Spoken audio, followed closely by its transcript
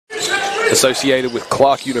associated with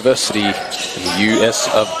Clark University in the US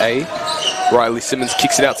of A. Riley Simmons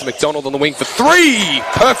kicks it out to Macdonald on the wing for three.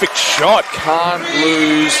 Perfect shot. Can't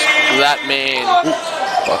lose that man.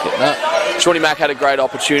 Bucket that. Shawnee Mack had a great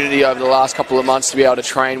opportunity over the last couple of months to be able to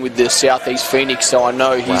train with the Southeast Phoenix, so I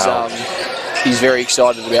know he's very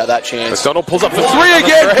excited about that chance. Macdonald pulls up for three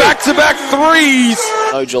again. Back-to-back threes.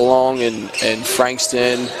 No Geelong and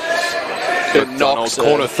Frankston. Macdonald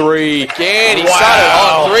corner three. Again, he started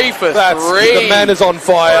on 3 for 3. The man is on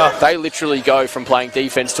fire. They literally go from playing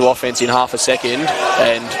defense to offense in half a second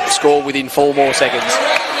and score within 4 more seconds.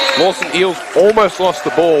 Lawson Eels almost lost the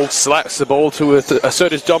ball, slaps the ball to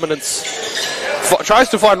assert his dominance. Tries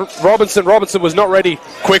to find Robinson. Robinson was not ready.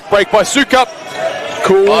 Quick break by Sukup.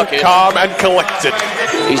 Cool, calm, and collected.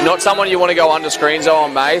 He's not someone you want to go under screens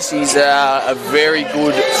on, Mace. He's a very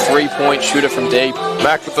good 3-point shooter from deep.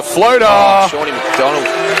 Mac with the floater. Shawnee Macdonald.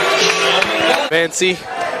 Fancy.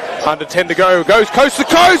 Under 10 to go. Goes coast to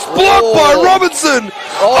coast. Blocked by Robinson.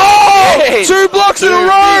 Oh, 2 blocks in a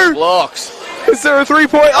row. Blocks. Is there a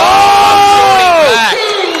 3-point?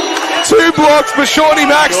 2 blocks, but Shawnee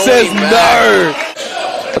Mack says no.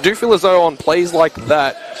 I do feel as though on plays like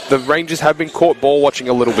that, the Rangers have been caught ball watching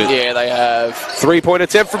a little bit. Yeah, they have. 3-point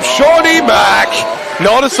attempt from Shawnee Mack.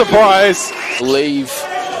 Not a surprise. Leave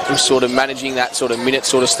sort of managing that sort of minute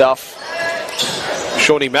sort of stuff.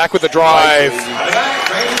 Shawnee Mack with the drive.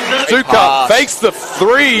 Sukup fakes the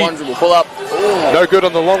 3. One dribble pull up. Ooh. No good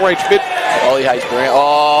on the long range mid. Ollie Hayes Brown.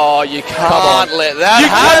 Oh, you can't let that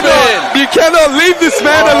happen. You cannot leave this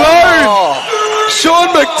man alone.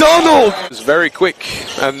 Sean Macdonald is very quick,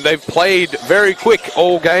 and they've played very quick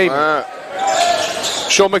all game.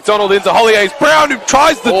 Sean Macdonald into Holly Hayes Brown, who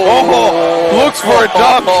tries the looks for a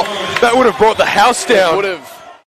dunk. That would have brought the house down. Would have.